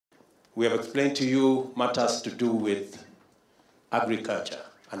We have explained to you matters to do with agriculture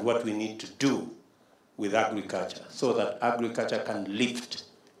and what we need to do with agriculture so that agriculture can lift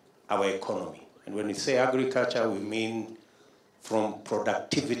our economy. And when we say agriculture, we mean from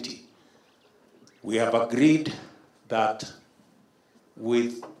productivity. We have agreed that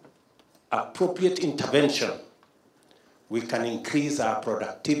with appropriate intervention, we can increase our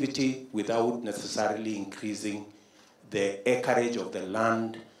productivity without necessarily increasing the acreage of the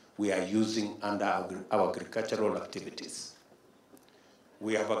land we are using under our agricultural activities.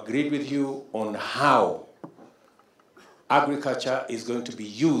 We have agreed with you on how agriculture is going to be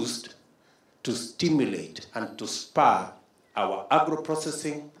used to stimulate and to spur our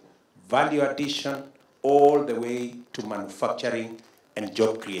agro-processing, value addition, all the way to manufacturing and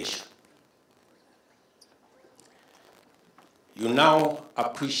job creation. You now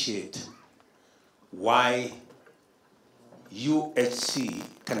appreciate why UHC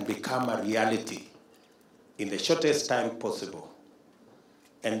can become a reality in the shortest time possible,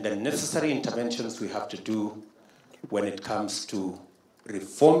 and the necessary interventions we have to do when it comes to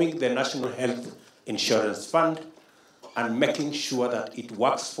reforming the National Health Insurance Fund and making sure that it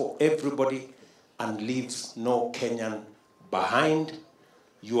works for everybody and leaves no Kenyan behind.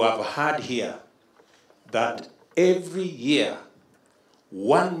 You have heard here that every year,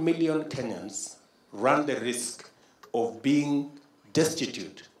 1 million Kenyans run the risk of being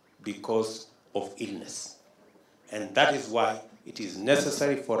destitute because of illness. And that is why it is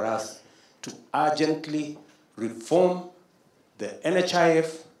necessary for us to urgently reform the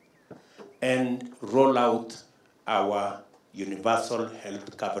NHIF and roll out our universal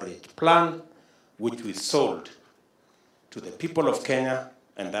health coverage plan, which we sold to the people of Kenya,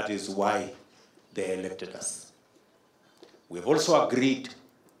 and that is why they elected us. We've also agreed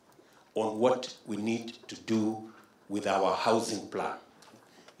on what we need to do with our housing plan.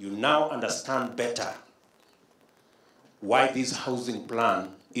 You now understand better why this housing plan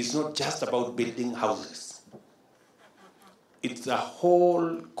is not just about building houses. It's a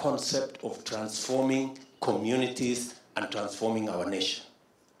whole concept of transforming communities and transforming our nation.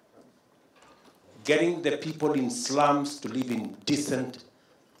 Getting the people in slums to live in decent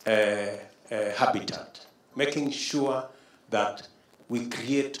habitat. Making sure that we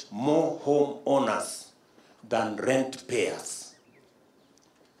create more home owners than rent payers.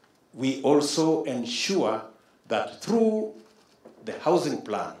 We also ensure that through the housing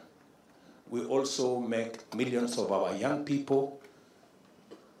plan, we also make millions of our young people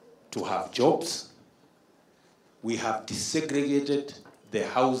to have jobs. We have desegregated the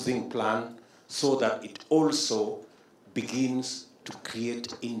housing plan so that it also begins to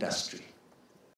create industry.